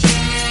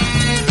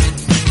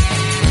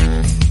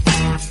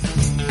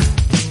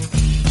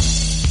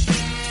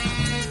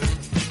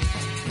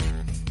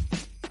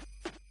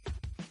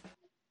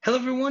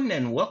everyone,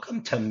 and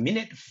welcome to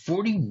minute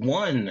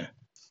 41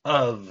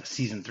 of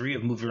season 3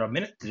 of MovieRob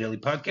Minute, the daily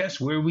podcast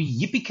where we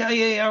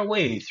yippee-ki-yay our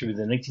way through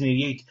the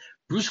 1988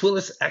 Bruce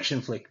Willis action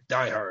flick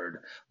Die Hard,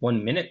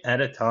 1 minute at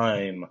a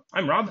time.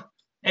 I'm Rob,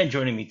 and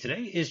joining me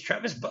today is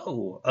Travis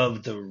Bowe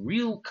of the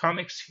Real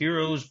Comics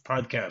Heroes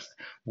podcast.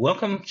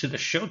 Welcome to the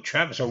show,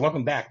 Travis, or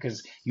welcome back,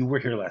 because you were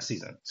here last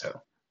season. So,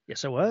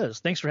 yes, I was.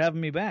 Thanks for having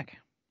me back.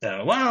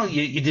 Well,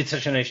 you did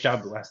such a nice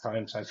job the last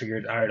time, so I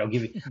figured, all right, I'll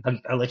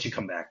let you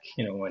come back.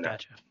 Why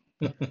not?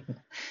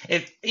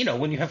 Gotcha.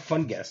 When you have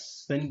fun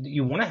guests, then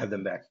you want to have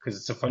them back because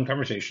it's a fun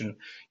conversation.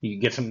 You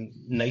get some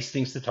nice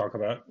things to talk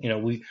about.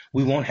 We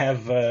won't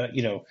have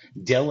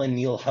Del and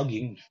Neil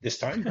hugging this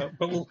time,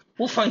 but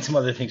we'll find some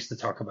other things to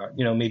talk about.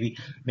 Maybe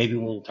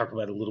we'll talk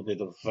about a little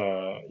bit of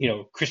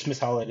Christmas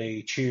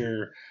holiday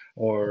cheer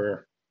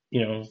or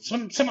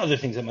some other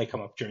things that might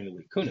come up during the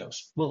week. Who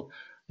knows?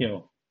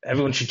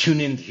 Everyone should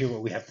tune in to hear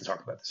what we have to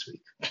talk about this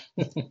week.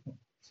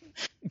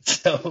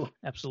 So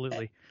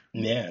absolutely.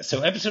 Yeah.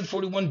 So episode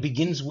 41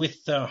 begins with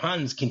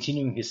Hans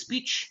continuing his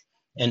speech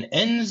and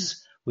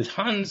ends with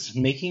Hans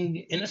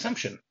making an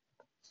assumption.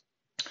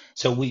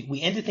 So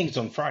we ended things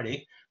on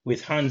Friday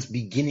with Hans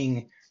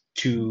beginning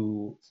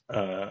to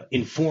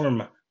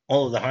inform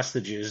all of the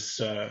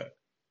hostages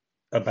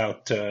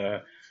about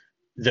the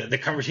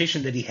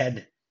conversation that he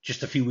had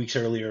just a few weeks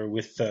earlier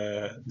with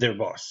their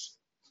boss.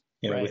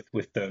 Right.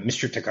 with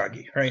Mr.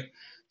 Takagi, right?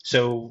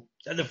 So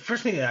the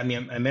first thing I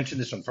mentioned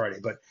this on Friday,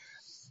 but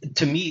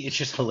to me, it's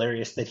just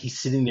hilarious that he's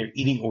sitting there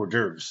eating hors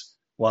d'oeuvres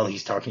while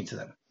he's talking to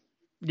them.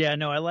 Yeah,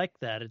 no, I like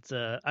that. It's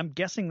I'm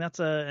guessing that's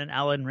an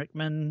Alan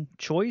Rickman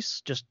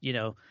choice, just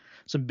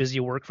some busy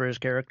work for his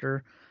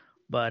character.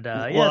 But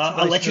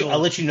I'll let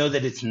you know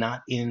that it's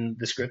not in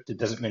the script. It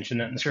doesn't mention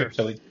that in the script,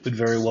 so it could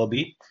very well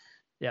be.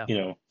 Yeah.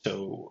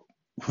 So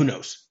who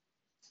knows?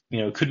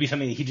 It could be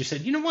something that he just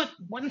said, you know what?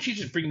 Why don't you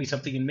just bring me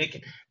something and make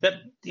it? That,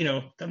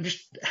 I'm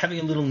just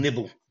having a little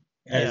nibble.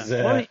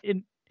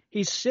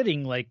 He's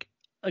sitting like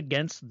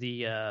against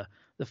the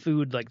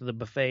food, like the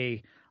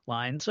buffet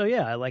line. So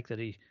yeah, I like that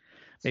he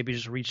maybe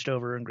just reached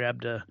over and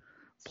grabbed a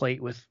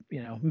plate with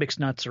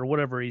mixed nuts or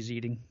whatever he's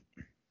eating.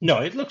 No,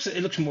 it looks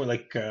more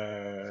like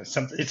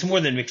something. It's more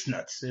than mixed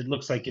nuts. It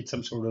looks like it's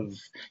some sort of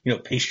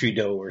pastry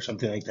dough or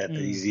something like that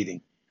that he's eating.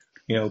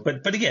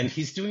 But again,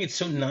 he's doing it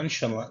so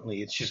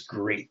nonchalantly. It's just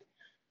great.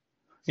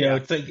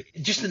 It's like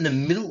just in the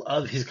middle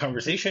of his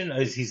conversation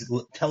as he's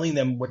telling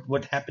them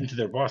what happened to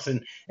their boss.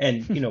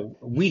 And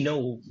we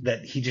know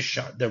that he just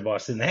shot their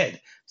boss in the head.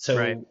 So,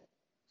 right.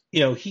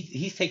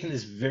 He's taken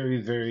this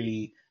very,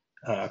 very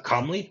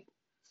calmly,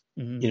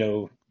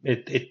 Mm-hmm.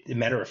 It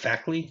matter of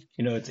factly,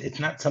 it's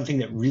not something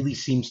that really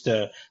seems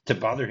to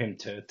bother him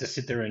to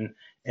sit there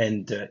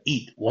and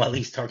eat while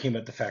he's talking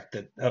about the fact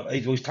that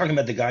he's talking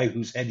about the guy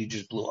whose head he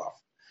just blew off.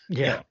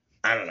 Yeah.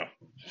 I don't know.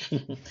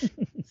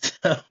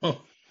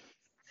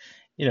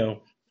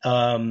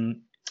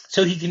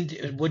 So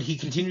he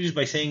continues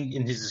by saying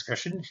in his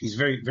discussion, he's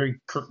very, very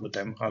curt with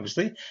them,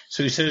 obviously.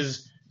 So he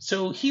says,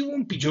 so he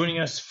won't be joining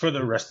us for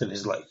the rest of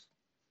his life.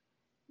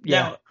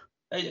 Yeah. Now,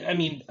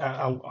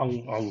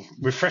 I'll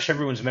refresh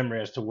everyone's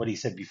memory as to what he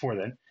said before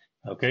then.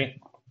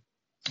 Okay.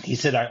 He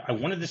said, I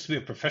wanted this to be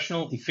a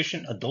professional,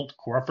 efficient, adult,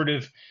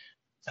 cooperative,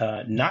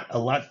 not a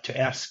lot to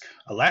ask.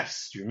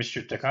 Alas, your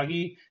Mr.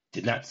 Takagi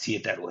did not see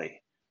it that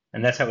way.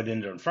 And that's how it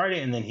ended on Friday.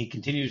 And then he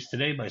continues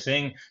today by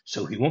saying,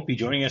 so he won't be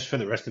joining us for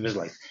the rest of his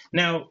life.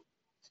 Now,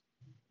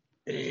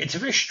 it's a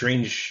very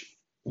strange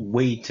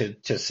way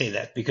to say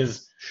that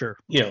because, sure,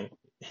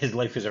 his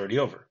life is already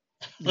over.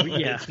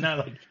 Yeah.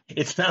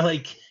 It's not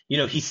like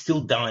he's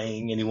still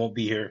dying and he won't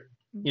be here.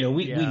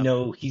 We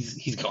know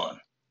he's gone.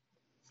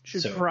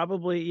 Should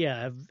probably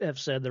have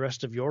said the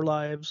rest of your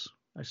lives,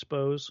 I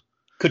suppose.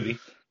 Could be.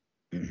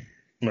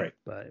 Right.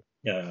 But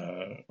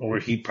or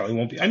he probably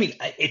won't be. I mean,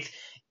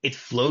 it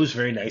flows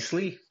very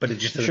nicely, but it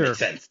just doesn't make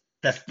sense.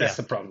 That's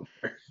the problem.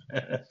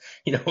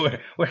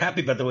 We're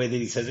happy about the way that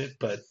he says it,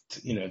 but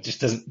it just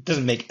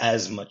doesn't make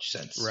as much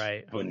sense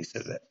right when he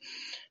says that.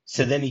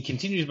 So then he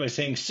continues by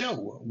saying,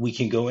 so we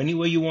can go any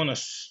way you want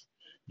us.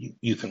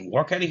 You can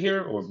walk out of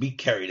here or be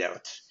carried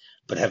out,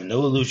 but have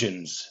no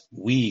illusions.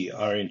 We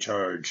are in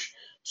charge.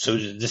 So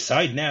to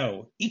decide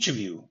now, each of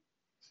you.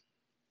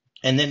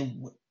 And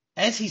then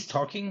as he's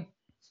talking,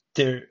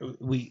 first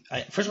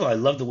of all, I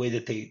love the way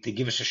that they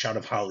give us a shot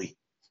of Holly.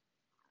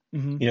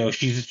 Mm-hmm.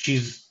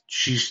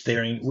 She's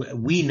staring.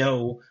 We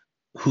know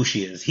who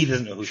she is. He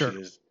doesn't know who she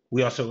is.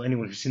 We also,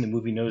 anyone who's seen the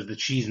movie knows that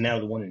she's now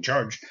the one in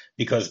charge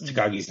because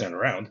Takagi's not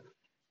around.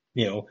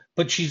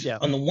 But she's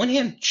on the one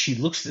hand, she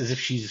looks as if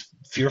she's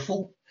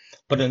fearful,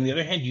 but on the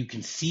other hand, you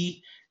can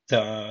see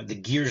the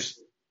gears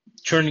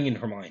turning in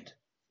her mind.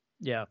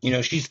 Yeah.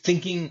 She's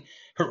thinking.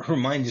 Her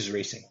mind is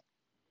racing.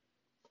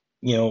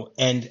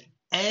 And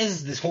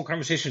as this whole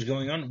conversation is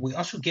going on, we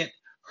also get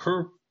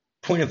her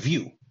point of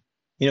view.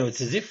 It's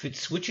as if it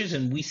switches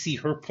and we see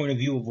her point of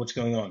view of what's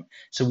going on.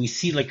 So we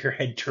see like her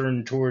head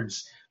turn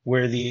towards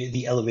where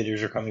the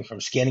elevators are coming from,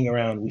 scanning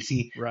around. We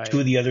see two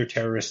of the other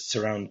terrorists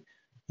around,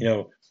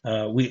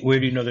 We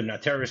already know they're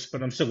not terrorists,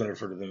 but I'm still going to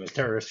refer to them as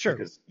terrorists Sure.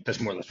 because that's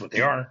more or less what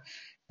they are,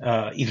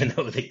 even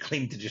though they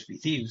claim to just be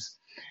thieves.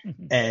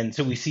 And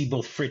so we see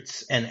both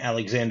Fritz and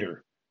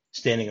Alexander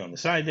standing on the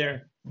side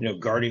there,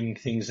 guarding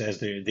things as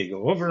they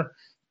go over.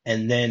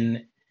 And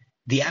then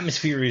the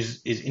atmosphere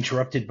is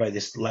interrupted by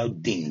this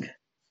loud ding,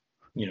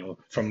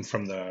 from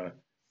the,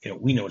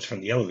 we know it's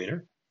from the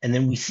elevator. And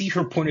then we see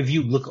her point of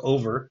view look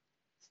over,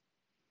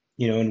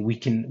 and we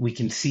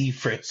can see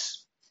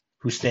Fritz,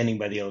 who's standing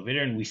by the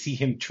elevator, and we see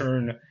him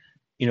turn,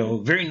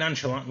 very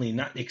nonchalantly,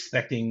 not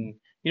expecting,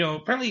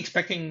 probably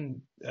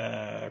expecting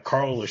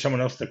Carl or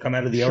someone else to come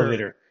out of the Sure.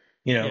 elevator,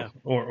 Yeah.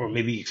 or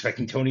maybe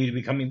expecting Tony to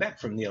be coming back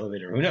from the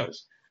elevator. Who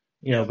knows?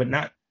 But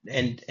not.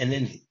 And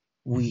then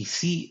we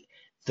see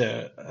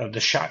the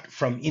shot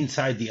from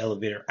inside the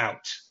elevator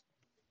out,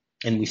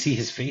 and we see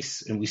his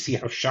face, and we see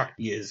how shocked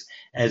he is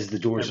as the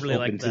doors really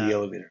open like to the that.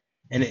 elevator,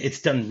 and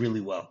it's done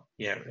really well.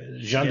 Yeah,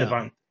 Jean Yeah.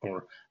 Devant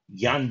or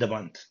Jan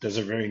Devant does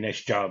a very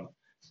nice job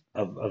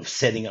of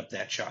setting up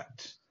that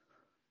shot.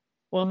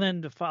 Well, and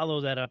then to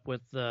follow that up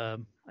with I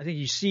think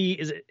you see,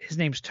 his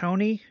name's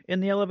Tony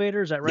in the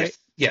elevator? Is that right?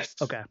 Yes.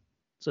 Okay.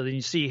 So then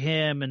you see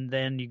him, and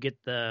then you get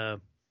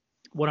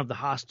one of the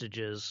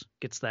hostages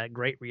gets that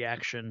great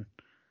reaction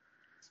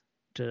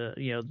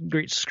to,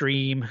 great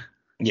scream.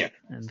 Yeah.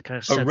 And kind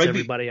of sets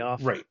everybody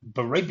off. Right.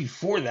 But right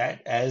before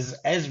that, as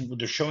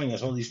they're showing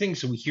us all these things,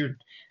 so we hear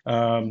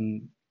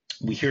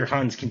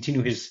Hans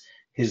continue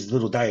his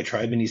little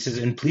diatribe, and he says,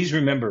 "And please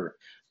remember,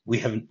 we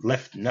have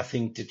left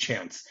nothing to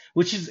chance,"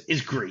 which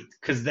is great,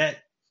 because that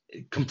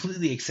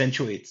completely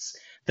accentuates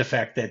the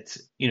fact that,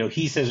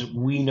 he says,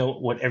 we know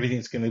what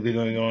everything's going to be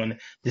going on.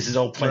 This is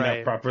all planned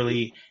out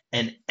properly.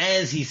 And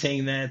as he's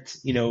saying that,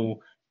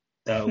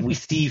 we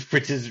see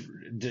Fritz's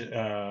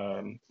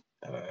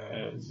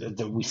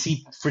we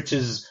see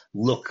Fritz's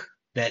look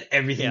that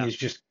everything is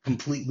just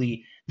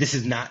completely. This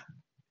is not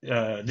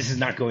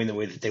going the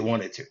way that they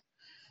want it to.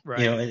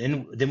 Right.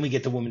 And then we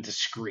get the woman to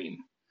scream.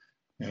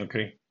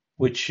 Okay.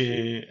 Which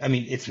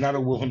it's not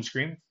a Wilhelm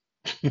scream.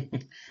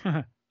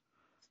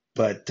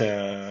 But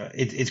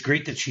it's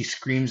great that she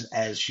screams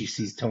as she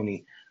sees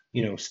Tony,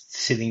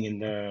 sitting in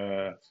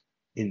the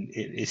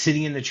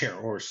chair,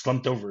 or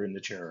slumped over in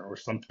the chair, or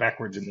slumped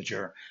backwards in the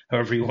chair,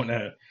 however you want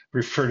to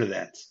refer to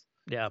that.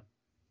 Yeah.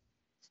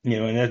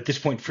 And at this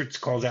point, Fritz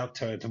calls out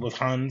to both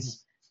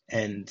Hans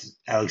and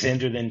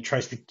Alexander, then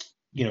tries to,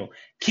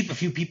 keep a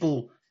few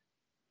people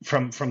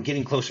from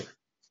getting closer,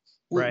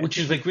 right. Which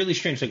is like really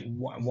strange. Like,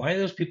 why are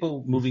those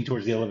people moving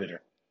towards the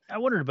elevator? I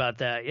wondered about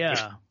that.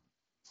 Yeah.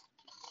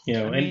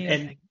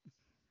 Maybe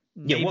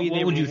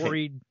they were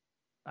worried.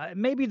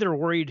 Maybe they're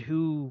worried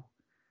who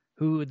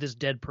this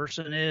dead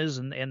person is,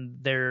 and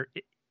their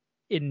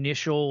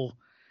initial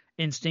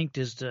instinct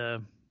is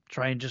to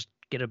try and just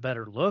get a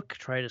better look,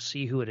 try to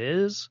see who it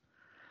is.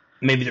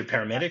 Maybe they're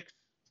paramedics.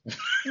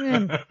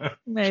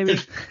 Maybe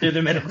they're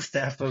the medical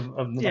staff of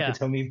the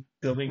Nakatomi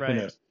building. Right. Who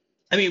knows?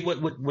 I mean,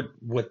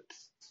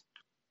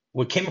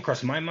 what came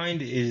across my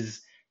mind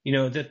is,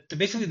 that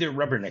basically they're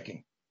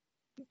rubbernecking.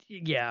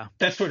 Yeah,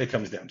 that's what it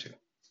comes down to,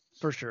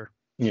 for sure.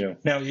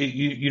 Now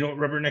you know what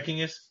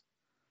rubbernecking is?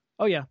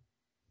 Oh yeah,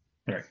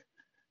 right.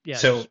 Yeah.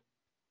 So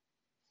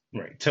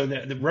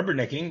the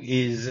rubbernecking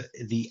is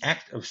the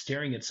act of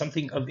staring at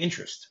something of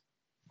interest.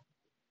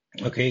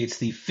 Okay, it's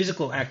the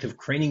physical act of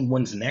craning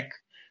one's neck,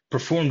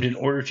 performed in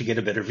order to get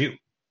a better view,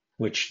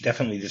 which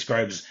definitely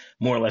describes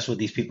more or less what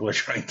these people are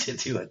trying to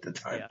do at the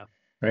time. Yeah.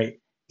 Right.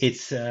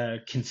 It's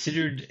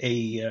considered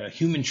a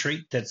human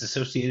trait that's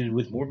associated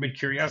with morbid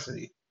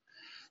curiosity.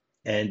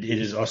 And it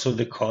is also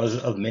the cause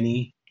of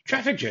many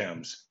traffic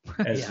jams,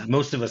 as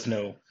most of us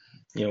know,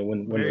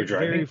 when we're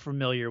driving. Very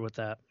familiar with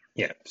that.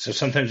 Yeah. So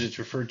sometimes it's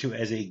referred to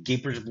as a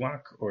gaper's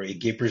block or a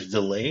gaper's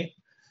delay,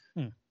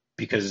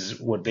 because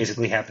what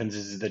basically happens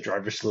is the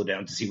drivers slow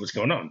down to see what's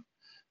going on.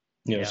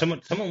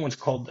 Someone once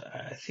called,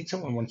 I think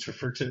someone once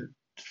referred to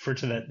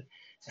that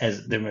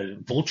as them as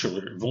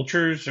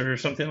vultures or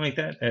something like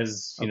that,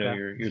 as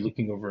you're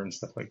looking over and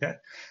stuff like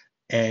that.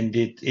 And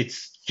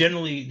it's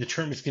generally, the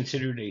term is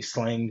considered a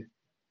slang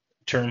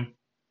term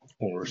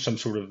or some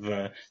sort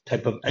of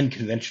type of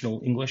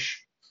unconventional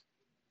English,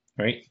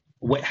 right?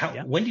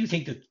 When do you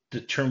think that the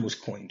term was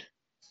coined?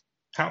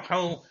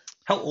 How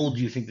old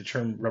do you think the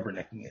term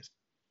rubbernecking is?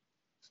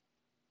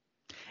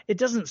 It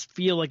doesn't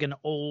feel like an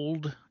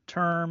old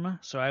term,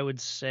 so I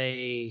would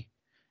say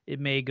it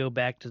may go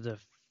back to the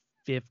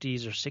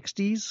 50s or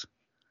 60s.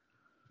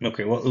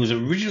 Okay, well, it was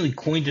originally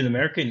coined in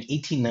America in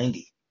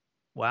 1890.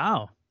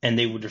 Wow. And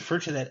they would refer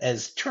to that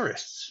as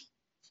tourists.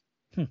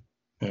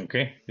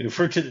 Okay. They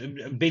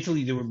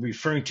were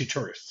referring to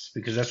tourists,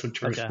 because that's what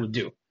tourists would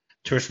do.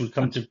 Tourists would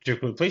come to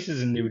particular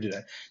places and they would do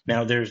that.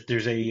 Now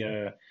there's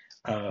a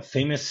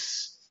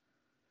famous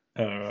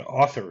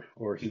author,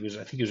 or I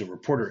think he was a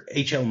reporter,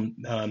 H.L.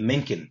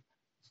 Mencken,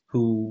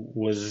 who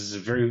was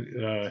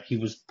he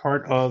was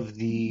part of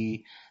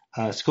the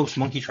Scopes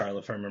monkey trial,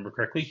 if I remember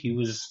correctly. He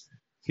was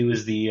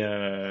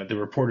the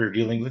reporter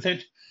dealing with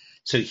it.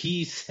 So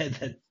he said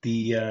that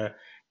the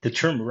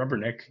term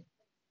rubberneck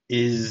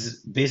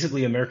is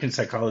basically American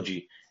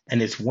psychology, and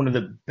it's one of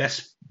the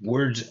best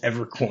words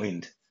ever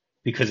coined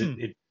because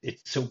it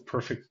so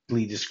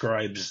perfectly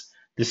describes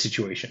the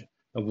situation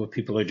of what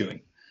people are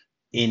doing.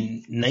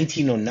 In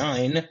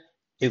 1909,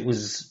 it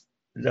was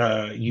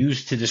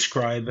used to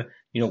describe,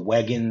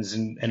 wagons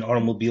and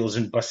automobiles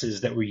and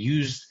buses that were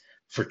used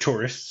for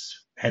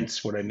tourists.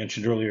 Hence, what I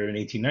mentioned earlier in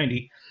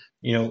 1890,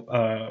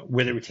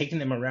 where they were taking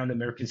them around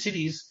American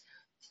cities,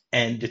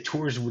 and the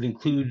tours would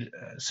include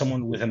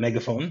someone with a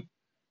megaphone,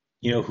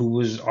 who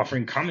was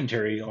offering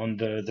commentary on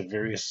the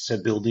various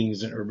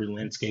buildings and urban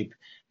landscape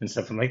and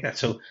stuff like that.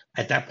 So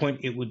at that point,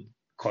 it would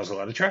cause a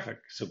lot of traffic.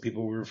 So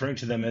people were referring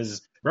to them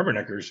as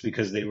rubberneckers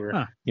because they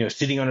were,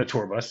 sitting on a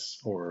tour bus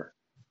or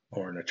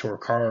in a tour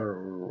car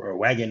or a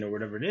wagon or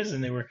whatever it is,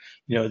 and they were,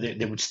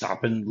 they would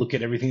stop and look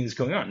at everything that's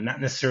going on.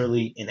 Not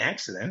necessarily an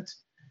accident,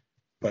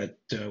 but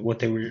what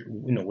they were,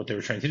 what they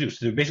were trying to do.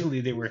 So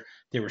basically, they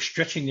were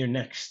stretching their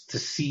necks to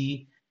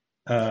see.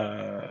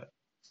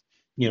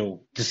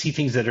 To see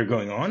things that are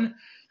going on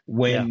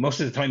when most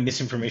of the time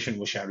misinformation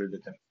was shouted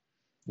at them.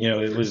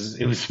 It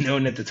was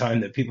known at the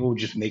time that people would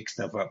just make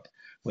stuff up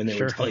when they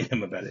were telling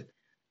them about it.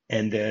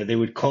 And they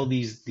would call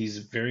these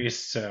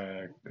various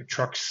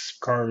trucks,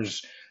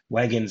 cars,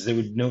 wagons, they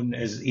would known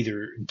as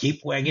either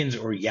gape wagons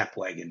or yap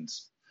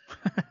wagons.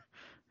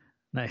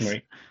 Nice.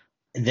 Right.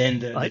 And then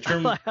the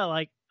term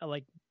I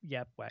like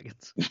yap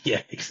wagons.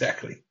 Yeah,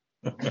 exactly.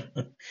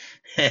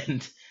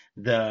 And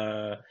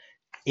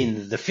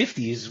in the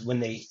 50s, when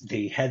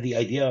they had the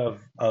idea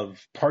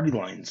of party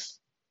lines,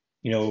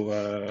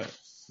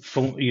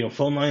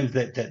 phone lines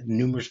that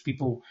numerous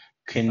people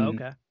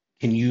can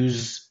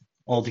use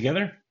all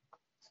together.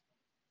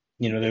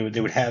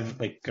 They would have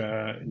like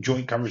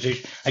joint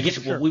conversation. I guess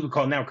what we would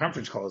call now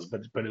conference calls,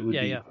 but it would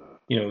be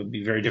it would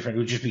be very different. It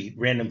would just be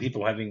random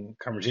people having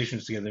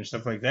conversations together and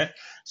stuff like that.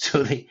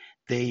 So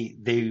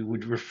they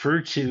would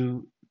refer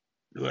to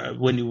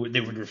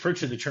they would refer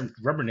to the term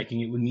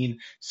rubbernecking, it would mean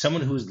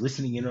someone who is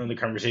listening in on the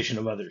conversation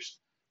of others.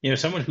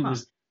 Someone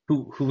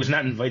who was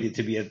not invited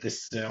to be at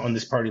this on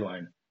this party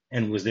line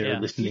and was there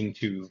listening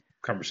to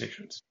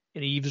conversations.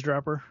 An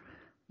eavesdropper.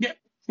 Yeah,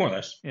 more or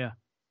less. Yeah,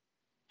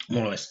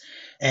 more or less.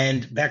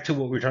 And back to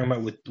what we were talking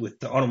about with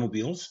the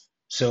automobiles.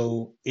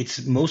 So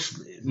it's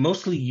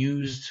mostly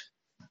used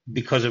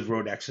because of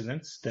road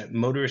accidents, that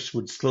motorists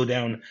would slow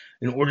down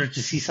in order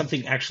to see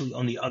something actually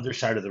on the other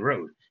side of the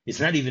road. It's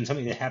not even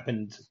something that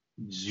happened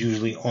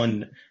usually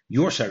on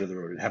your side of the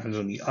road. It happens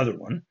on the other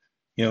one.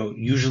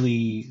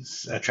 Usually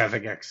a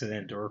traffic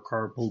accident or a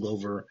car pulled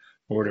over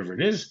or whatever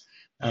it is.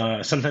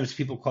 Sometimes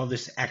people call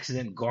this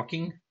accident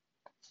gawking.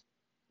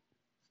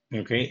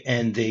 Okay,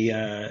 and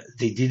they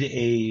did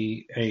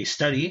a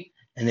study,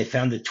 and they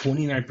found that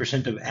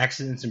 29% of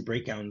accidents and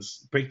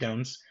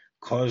breakdowns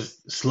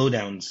caused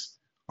slowdowns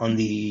on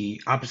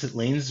the opposite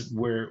lanes,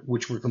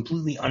 which were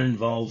completely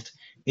uninvolved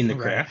in the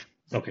crash.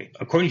 Okay,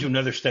 according to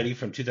another study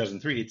from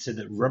 2003, it said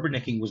that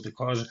rubbernecking was the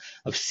cause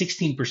of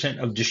 16%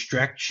 of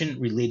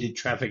distraction-related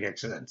traffic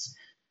accidents.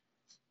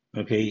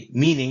 Okay,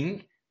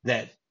 meaning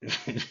that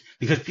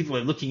because people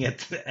are looking at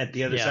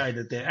the other side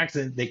of the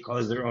accident, they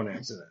cause their own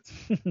accidents.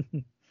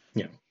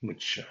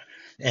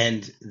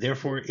 And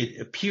therefore it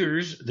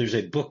appears there's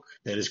a book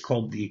that is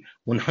called The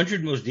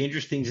 100 Most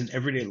Dangerous Things in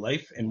Everyday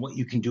Life and What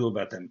You Can Do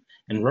About Them.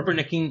 And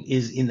rubbernecking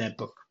is in that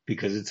book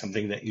because it's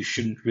something that you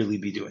shouldn't really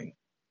be doing.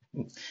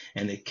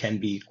 And it can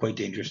be quite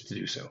dangerous to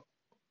do so.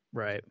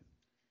 Right.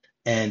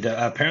 And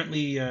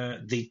apparently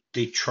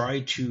they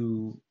try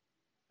to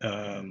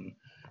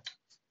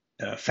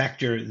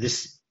factor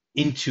this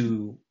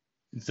into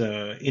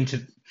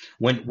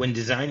when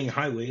designing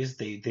highways,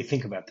 they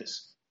think about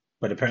this.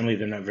 But apparently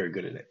they're not very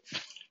good at it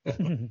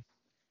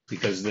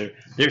because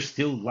there's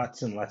still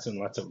lots and lots and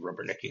lots of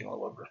rubbernecking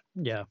all over.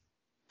 Yeah.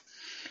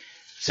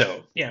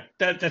 So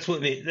that's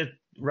what that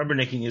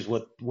rubbernecking is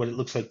what it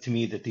looks like to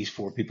me that these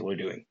four people are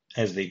doing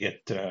as they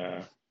get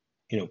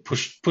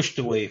pushed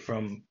away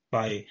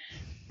by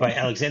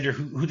Alexander,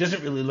 who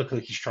doesn't really look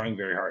like he's trying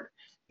very hard.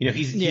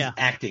 He's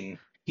acting.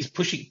 He's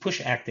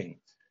push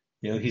acting.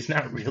 He's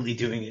not really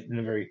doing it in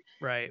a very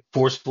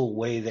forceful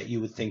way that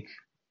you would think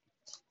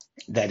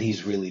that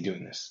he's really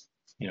doing this,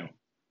 Yeah,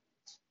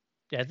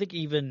 I think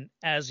even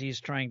as he's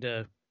trying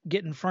to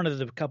get in front of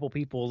the couple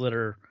people that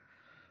are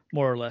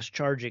more or less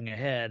charging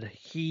ahead,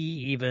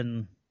 he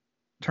even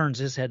turns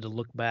his head to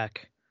look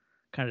back,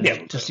 kind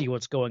of to see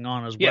what's going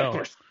on as well. Yeah, of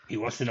course. He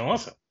wants to know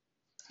also.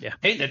 Yeah.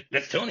 Hey,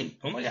 that's Tony.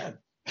 Oh my God.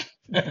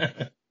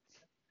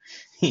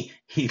 He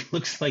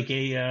looks like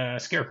a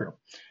scarecrow.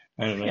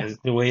 I don't know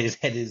the way his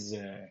head is,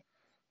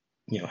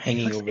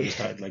 hanging over the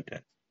side like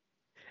that.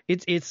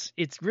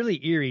 It's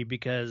really eerie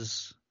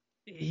because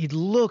he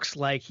looks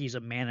like he's a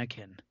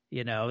mannequin.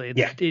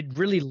 It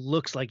really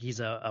looks like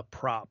he's a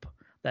prop.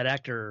 That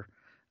actor,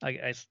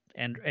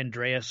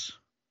 Andreas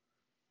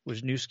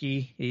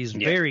Wisniewski, he's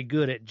very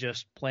good at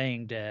just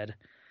playing dead.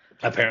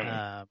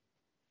 Apparently,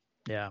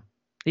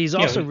 he's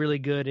also really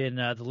good in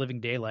The Living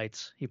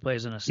Daylights. He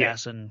plays an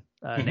assassin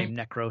named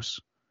Necros.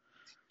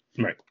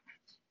 Right.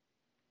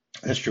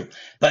 That's true.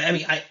 But I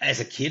mean, as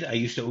a kid, I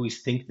used to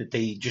always think that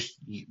they just,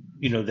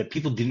 that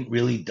people didn't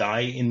really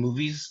die in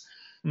movies.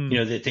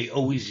 Mm. That they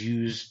always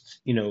used,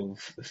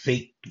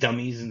 fake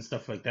dummies and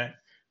stuff like that.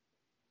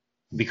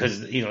 Because,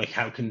 like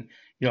how can,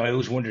 I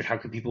always wondered how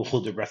could people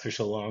hold their breath for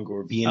so long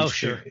or Oh,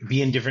 sure.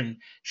 be in different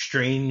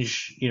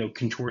strange,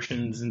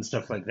 contortions and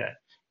stuff like that.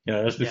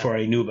 That was Yeah. before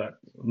I knew about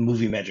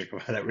movie magic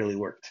of how that really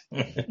worked.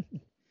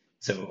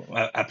 So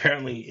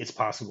apparently, it's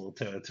possible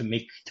to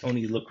make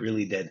Tony look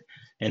really dead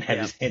and have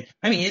Yeah. his head.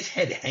 I mean, his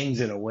head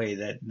hangs in a way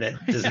that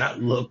does Yeah. not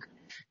look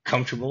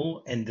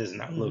comfortable and does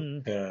not look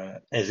Hmm.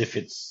 as if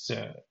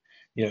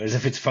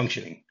it's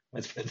functioning.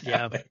 Let's put it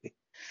Yeah. that way.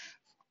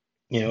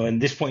 And at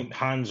this point,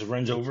 Hans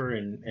runs over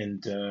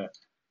and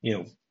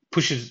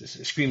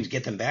pushes, screams,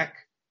 "Get them back!"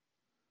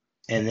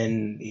 And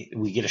then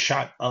we get a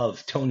shot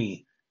of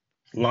Tony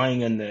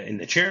lying in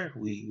the chair.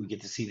 We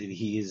get to see that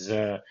he is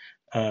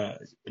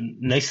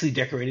nicely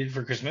decorated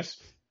for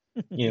Christmas.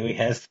 He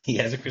has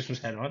a Christmas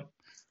hat on,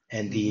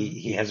 and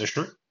he has a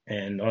shirt,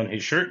 and on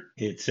his shirt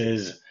it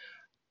says,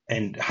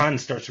 and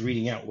Hans starts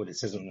reading out what it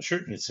says on the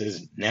shirt, and it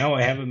says, "Now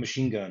I have a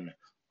machine gun.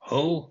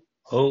 Ho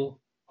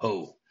ho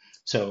ho."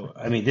 So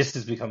I mean, this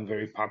has become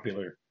very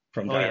popular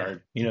from Oh Die yeah,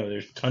 Hard.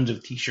 There's tons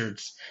of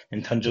T-shirts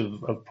and tons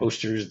of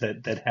posters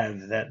that have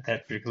that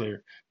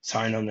particular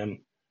sign on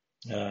them,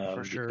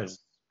 for sure. because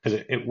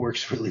it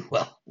works really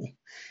well.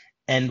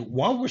 And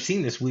while we're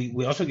seeing this,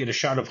 we also get a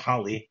shot of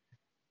Holly.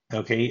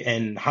 Okay,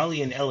 and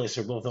Holly and Ellis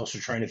are both also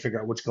trying to figure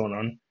out what's going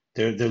on.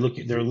 They're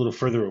a little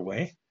further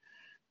away,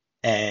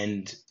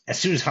 and as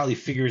soon as Holly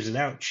figures it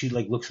out, she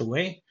like looks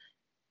away,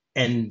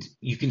 and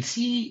you can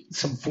see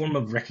some form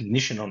of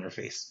recognition on her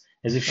face,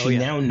 as if Oh she yeah.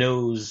 now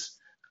knows.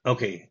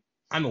 Okay,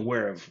 I'm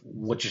aware of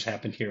what just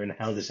happened here and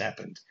how this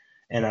happened,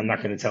 and I'm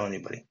not going to tell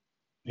anybody.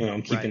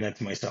 I'm keeping Right. that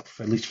to myself,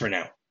 at least for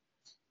now.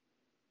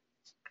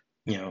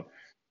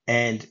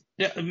 And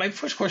my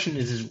first question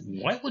is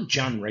why would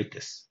John write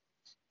this?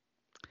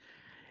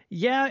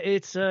 Yeah,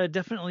 it's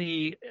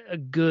definitely a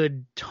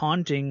good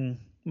taunting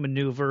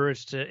maneuver.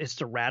 It's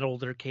to rattle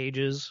their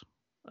cages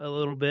a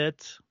little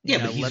bit. Yeah,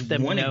 but he's Let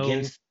them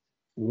know.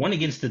 one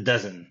against a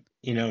dozen.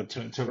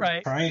 To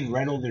Right. try and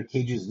rattle their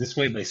cages this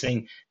way by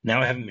saying,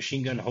 "Now I have a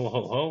machine gun." Ho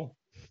ho ho.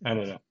 I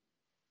don't know.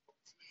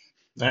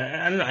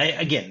 I don't know.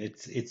 Again,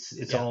 it's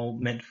Yeah. all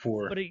meant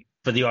But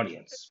for the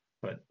audience.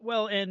 But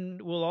well, and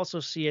we'll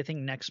also see, I think,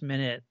 next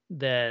minute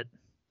that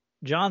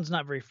John's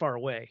not very far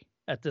away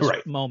at this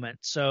right, moment.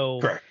 So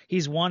correct.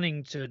 he's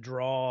wanting to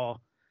draw,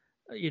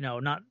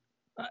 not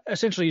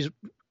essentially he's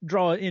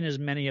draw in as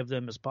many of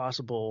them as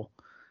possible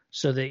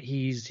so that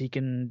he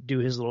can do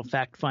his little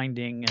fact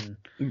finding and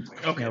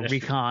Okay, that's true.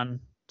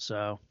 recon.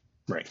 So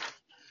Right.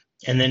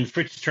 And then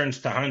Fritz turns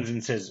to Hans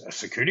and says, "A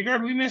security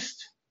guard we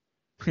missed."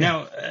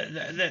 Now,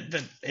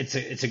 that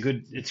it's a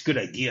good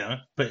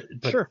idea,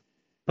 sure.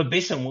 but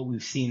based on what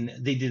we've seen,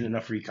 they did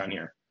enough recon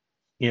here.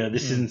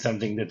 This Mm. isn't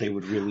something that they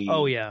would Oh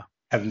really yeah,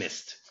 have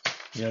missed.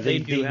 they They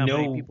knew how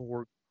many know, people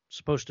were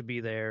supposed to be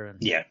there, and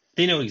yeah,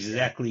 they know yeah,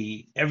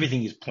 exactly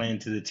everything is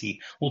planned to the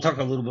T. We'll talk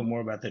a little bit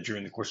more about that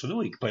during the course of the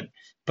week, but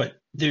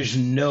there's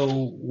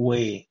no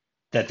way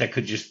that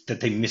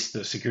they missed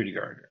the security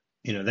guard.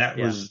 That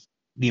yeah, was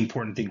the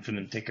important thing for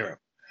them to take care of.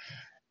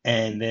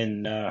 And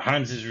then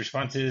Hans's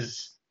response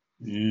is,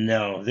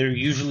 "No, they're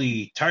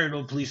usually tired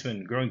old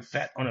policemen growing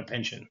fat on a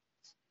pension."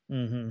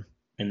 hmm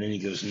And then he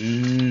goes,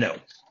 "No."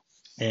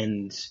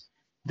 And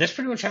that's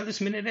pretty much how this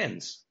minute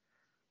ends.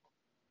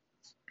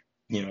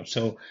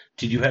 So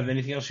did you have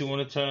anything else you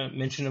wanted to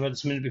mention about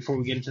this minute before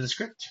we get into the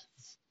script?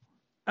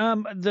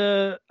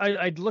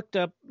 I'd looked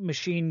up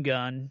machine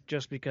gun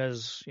just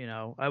because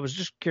I was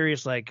just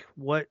curious, like,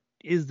 what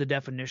is the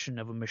definition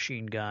of a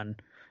machine gun?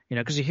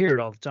 Because you hear it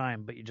all the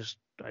time, but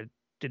I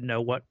didn't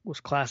know what was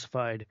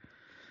classified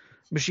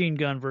machine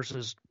gun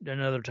versus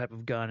another type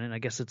of gun. And I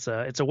guess it's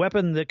a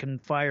weapon that can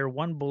fire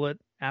one bullet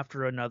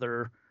after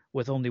another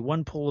with only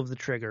one pull of the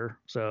trigger,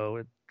 so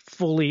it's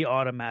fully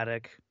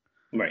automatic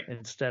Right.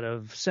 instead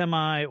of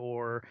semi.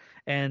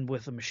 And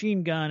with a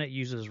machine gun, it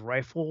uses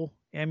rifle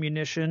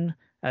ammunition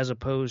as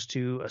opposed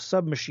to a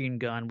submachine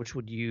gun, which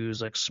would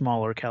use like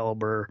smaller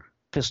caliber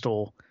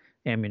pistol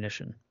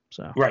ammunition.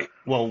 So Right.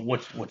 Well,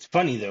 what's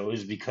funny though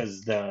is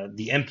because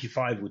the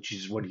MP5, which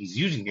is what he's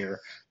using here,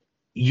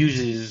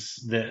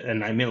 uses a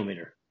 9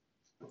 millimeter.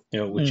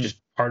 Which mm. is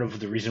part of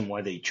the reason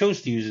why they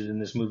chose to use it in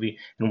this movie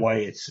and why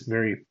it's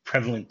very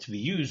prevalent to be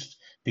used,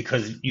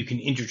 because you can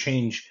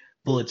interchange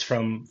bullets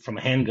from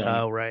a handgun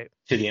Oh right.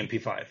 to the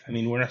MP5. I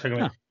mean, we're not talking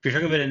about, Huh. if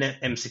you're talking about an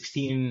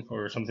M16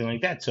 or something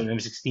like that. So an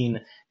M16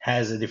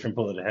 has a different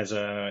bullet. It has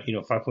a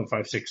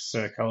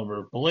 5.56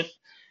 caliber bullet,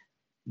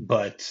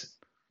 but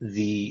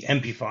the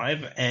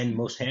MP5 and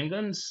most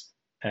handguns,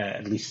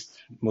 at least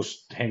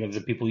most handguns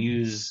that people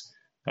use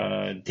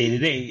day to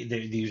day, they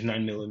use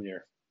 9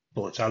 millimeter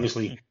bullets.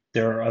 Obviously,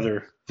 there are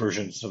other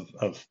versions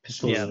of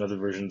pistols Yeah. and other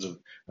versions of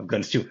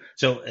guns too.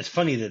 So it's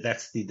funny that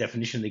that's the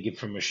definition they give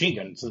for machine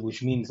guns,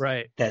 which means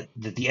Right. that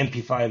the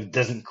MP5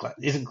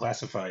 isn't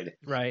classified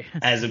Right.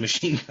 as a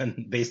machine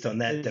gun based on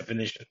that It-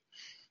 definition.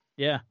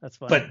 that's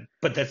but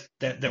funny.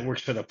 that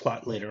works for the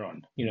plot later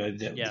on.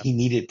 Yeah, He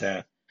needed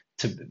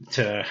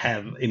to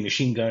have a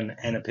machine gun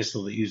and a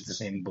pistol that used the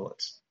same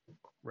bullets.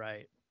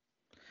 right.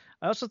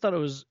 I also thought it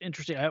was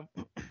interesting.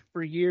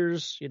 For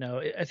years,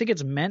 I think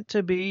it's meant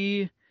to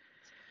be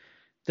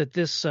that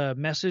this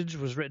message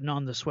was written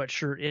on the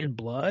sweatshirt in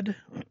blood.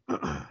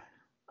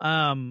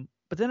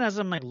 But then as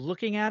I'm like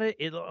looking at it,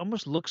 it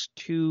almost looks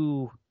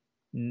too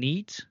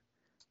neat.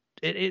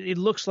 It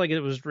looks like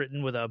it was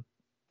written with a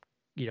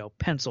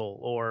pencil,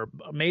 or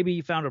maybe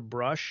he found a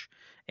brush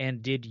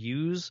and did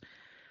use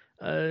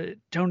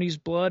Tony's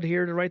blood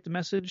here to write the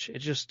message. It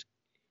just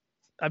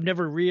I've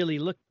never really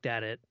looked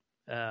at it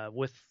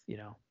with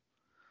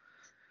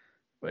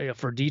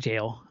for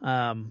detail.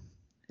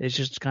 It's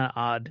just kind of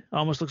odd. It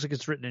almost looks like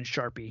it's written in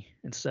Sharpie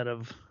instead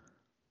of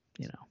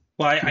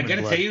Well, I human got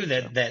to tell blood. you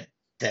So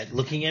that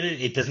looking at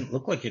it, it doesn't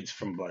look like it's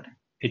from blood.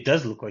 It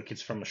does look like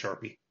it's from a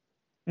Sharpie.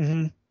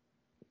 hmm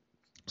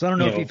so I don't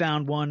know You if he know,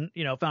 found one,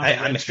 found a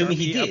I'm red assuming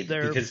he Sharpie up did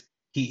there. because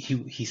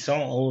he saw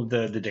all of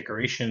the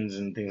decorations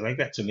and things like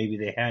that. So maybe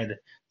they had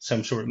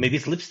some sort. Maybe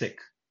it's lipstick.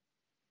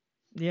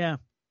 Yeah,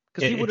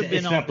 because he would have been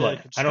It's on not the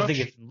blood. I don't think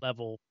it's construction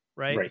level,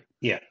 right? right.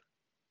 Yeah.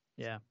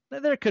 Yeah,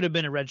 there could have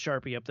been a red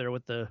Sharpie up there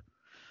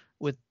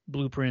with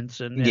blueprints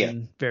Yeah.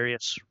 and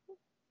various.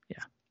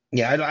 Yeah.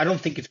 Yeah. I don't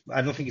think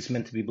it's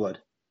meant to be blood.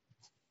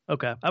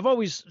 Okay. I've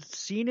always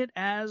seen it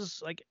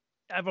as like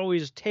I've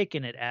always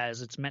taken it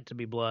as it's meant to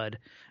be blood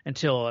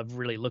until I've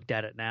really looked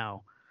at it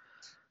now.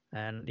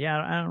 And yeah,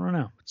 I don't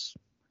know. It's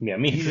Yeah. I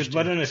mean, he has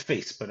blood interesting. on his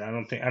face, but I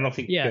don't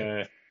think.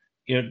 Yeah.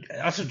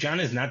 Also, John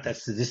is not that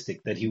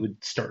sadistic that he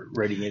would start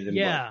writing it in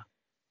blood.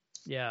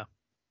 Yeah.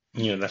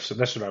 Yeah. That's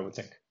what I would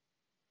think.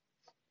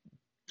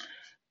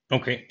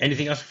 Okay.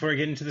 Anything else before I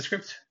get into the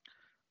script?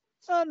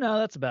 Oh no,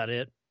 that's about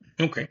it.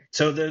 Okay.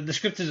 So the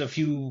script is a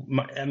few.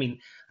 I mean,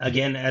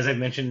 again, as I've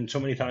mentioned so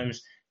many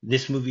times,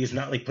 this movie is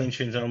not like Planes,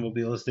 Trains, and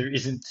Automobiles. There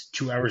isn't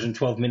 2 hours and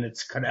 12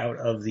 minutes cut out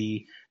of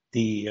the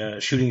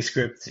shooting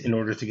script in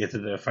order to get to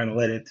the final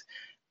edit.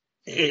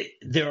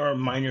 There are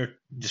minor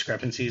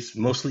discrepancies,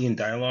 mostly in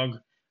dialogue.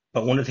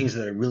 But one of the things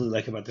that I really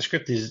like about the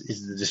script is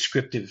the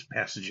descriptive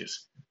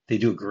passages. They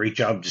do a great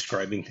job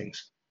describing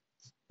things.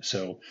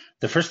 So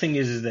the first thing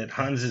is that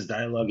Hans's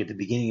dialogue at the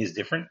beginning is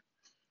different.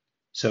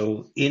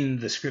 So in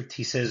the script,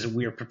 he says,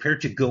 "We are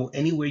prepared to go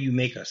anywhere you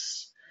make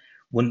us.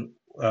 When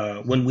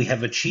we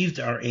have achieved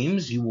our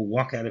aims, you will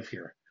walk out of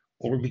here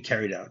or be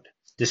carried out.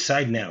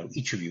 Decide now,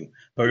 each of you.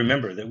 But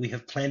remember that we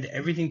have planned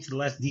everything to the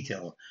last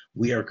detail.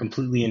 We are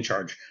completely in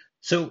charge."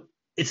 So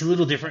it's a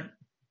little different.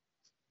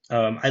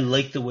 I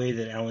like the way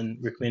that Alan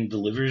Rickman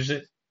delivers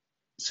it.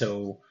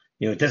 So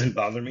it doesn't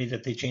bother me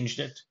that they changed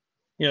it.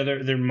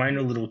 They're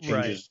minor little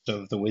Right. changes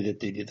of the way that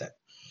they did that.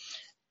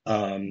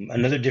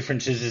 Another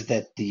difference is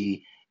that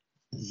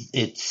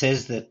it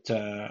says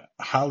that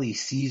Holly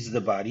sees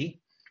the body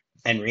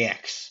and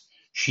reacts.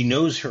 She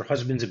knows her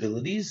husband's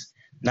abilities,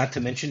 not to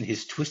mention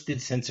his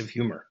twisted sense of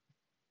humor,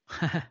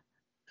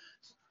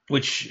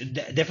 which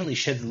definitely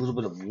sheds a little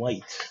bit of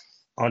light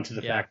onto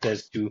the Yeah. fact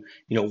as to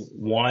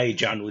why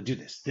John would do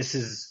this. This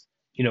is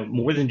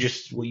more than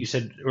just what you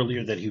said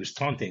earlier that he was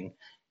taunting.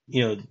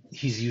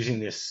 He's using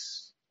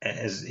this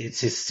as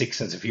it's his sixth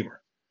sense of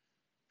humor.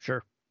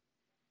 Sure.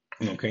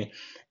 Okay.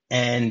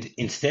 And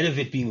instead of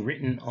it being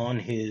written on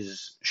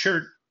his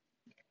shirt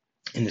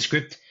in the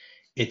script,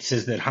 it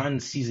says that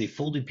Hans sees a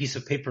folded piece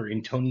of paper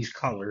in Tony's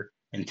collar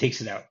and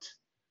takes it out.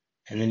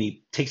 And then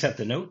he takes out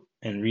the note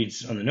and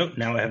reads on the note,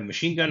 "Now I have a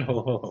machine gun,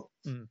 ho, ho, ho."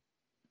 Mm.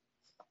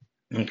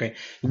 Okay.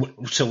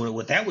 So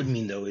what that would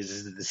mean, though,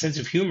 is that the sense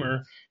of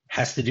humor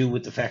has to do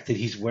with the fact that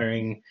he's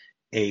wearing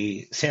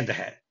a Santa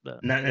hat.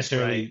 Not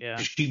necessarily, Right. Yeah.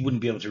 she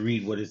wouldn't be able to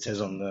read what it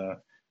says on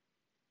the,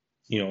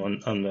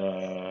 on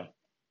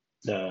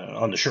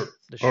the shirt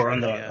The or shirt. on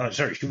the Yeah.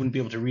 sorry, she wouldn't be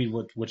able to read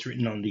what's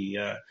written on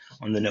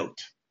the note.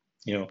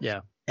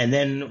 Yeah. And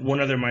then one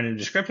other minor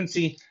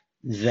discrepancy,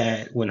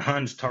 that when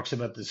Hans talks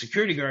about the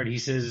security guard, he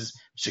says,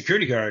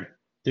 "Security guard,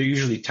 they're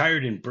usually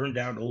tired and burned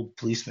out old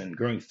policemen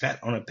growing fat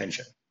on a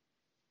pension."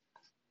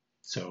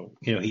 So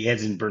he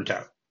adds in "burnt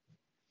out,"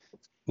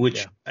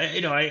 which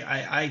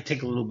I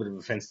take a little bit of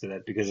offense to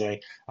that, because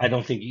I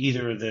don't think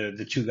either of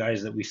the two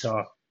guys that we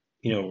saw,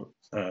 what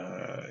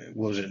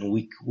was it, in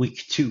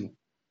week two,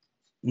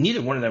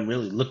 neither one of them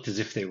really looked as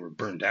if they were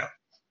burned out.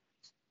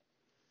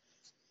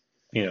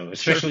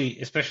 Especially,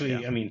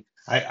 Yeah. I mean,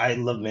 I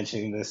love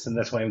mentioning this, and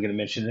that's why I'm going to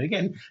mention it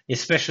again.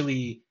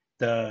 Especially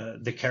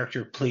the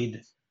character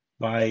played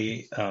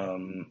by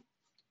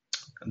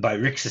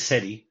Rick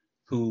Sassetti,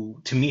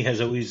 who to me has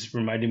always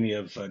reminded me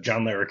of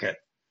John Larroquette.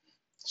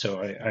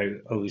 So I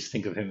always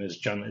think of him as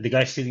John, the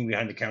guy sitting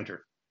behind the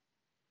counter.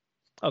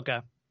 Okay.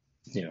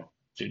 Do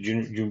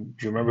you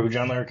remember who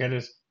John Larroquette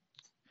is?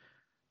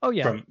 Oh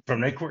yeah.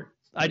 From Night Court.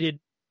 I did.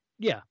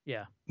 Yeah.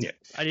 Yeah.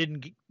 I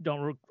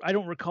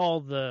don't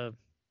recall the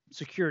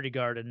security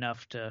guard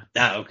enough to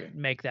Okay.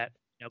 make that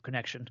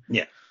connection.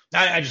 Yeah.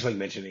 I just like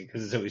mentioning it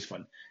because it's always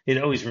fun. It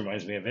always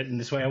reminds me of it, and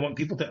this way I want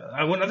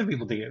other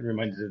people to get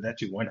reminded of that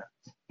too. Why not?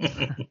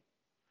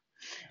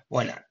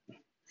 Why not?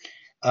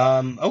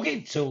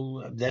 Okay,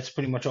 so that's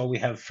pretty much all we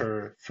have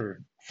for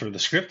the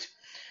script.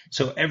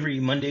 So every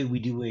Monday we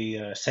do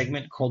a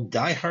segment called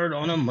Die Hard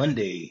on a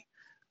Monday,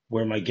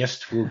 where my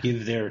guest will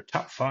give their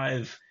top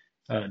five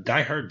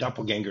Die Hard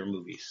doppelganger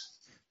movies.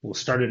 We'll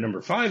start at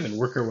number five and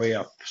work our way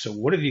up. So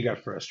what have you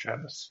got for us,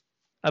 Travis?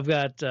 I've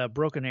got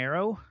Broken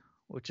Arrow,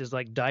 which is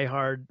like Die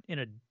Hard in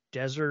a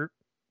desert,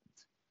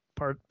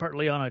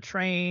 partly on a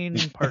train,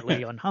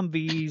 partly on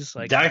Humvees,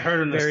 like Die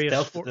Hard on a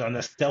various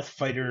stealth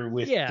fighter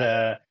with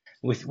yeah,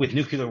 with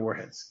nuclear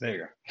warheads. There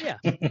you yeah.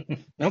 go.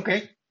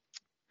 Okay.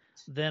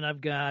 Then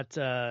I've got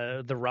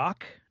The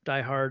Rock,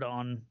 Die Hard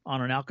on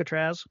an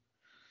Alcatraz.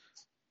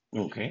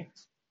 Okay.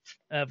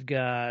 I've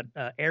got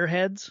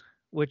Airheads,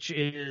 which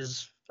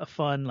is a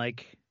fun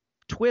like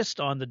twist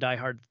on the Die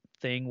Hard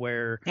thing,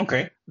 where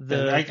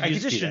the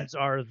musicians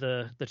are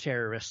the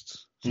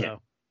terrorists. So yeah.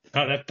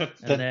 Oh,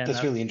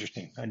 that's really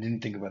interesting. I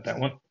didn't think about that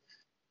one.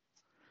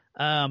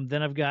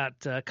 Then I've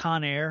got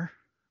Con Air.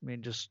 I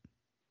mean, just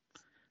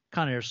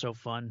Con Air is so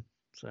fun.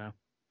 So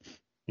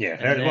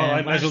yeah. Well,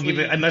 I might as well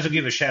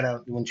give a shout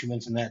out once you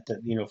mentioned that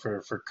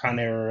for Con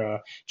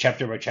Air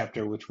chapter by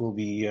chapter, which will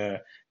be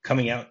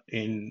coming out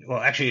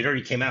actually it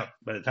already came out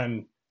by the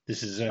time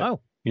this is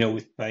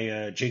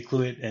by Jake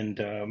Cluett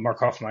and Mark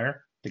Hoffmeyer,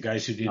 the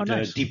guys who did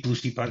nice. Deep Blue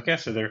Sea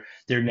podcast. So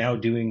they're now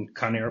doing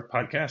Con Air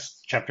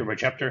podcast chapter by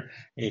chapter.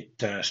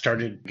 It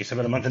started, I guess,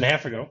 about a month and a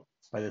half ago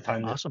by the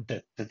time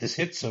that this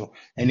hits. So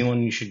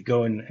anyone, you should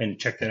go and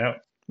check that out.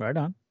 Right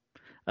on.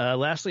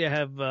 Lastly, I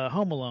have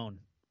Home Alone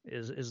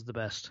is the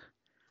best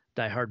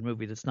Die Hard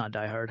movie that's not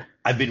Die Hard.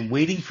 I've been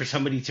waiting for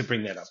somebody to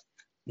bring that up.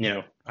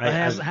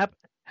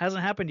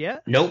 Hasn't happened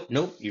yet?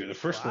 Nope. You're the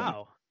first one.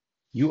 Wow.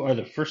 You are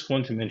the first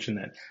one to mention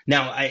that.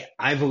 Now,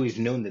 I've always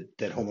known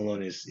that Home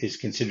Alone is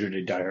considered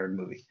a Die Hard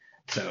movie.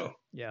 So,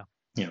 yeah,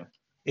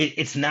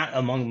 it's not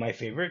among my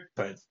favorite,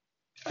 but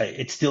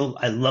it's still,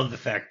 I love the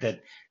fact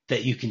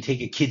that you can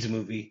take a kids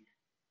movie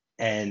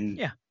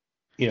and,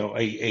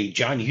 a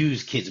John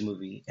Hughes kids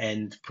movie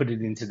and put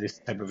it into this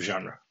type of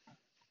genre.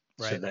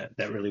 Right. So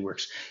that really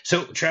works.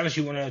 So, Travis,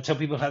 you want to tell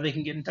people how they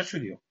can get in touch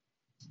with you?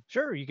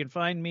 Sure. You can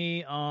find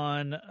me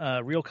on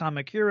Real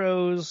Comic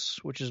Heroes,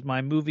 which is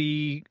my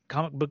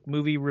comic book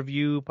movie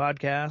review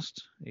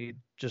podcast. You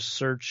just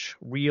search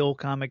Real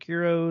Comic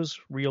Heroes,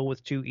 real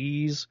with 2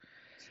 E's,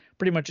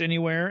 pretty much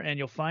anywhere, and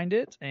you'll find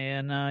it.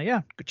 And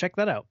go check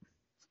that out.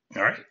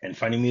 All right. And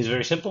finding me is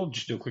very simple.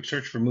 Just do a quick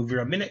search for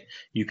MovieRob Minute.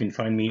 You can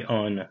find me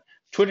on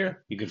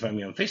Twitter. You can find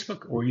me on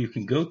Facebook, or you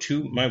can go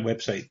to my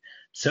website.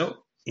 So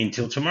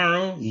until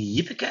tomorrow,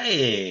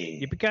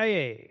 yippee-ki-yay.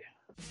 Yippee-ki-yay.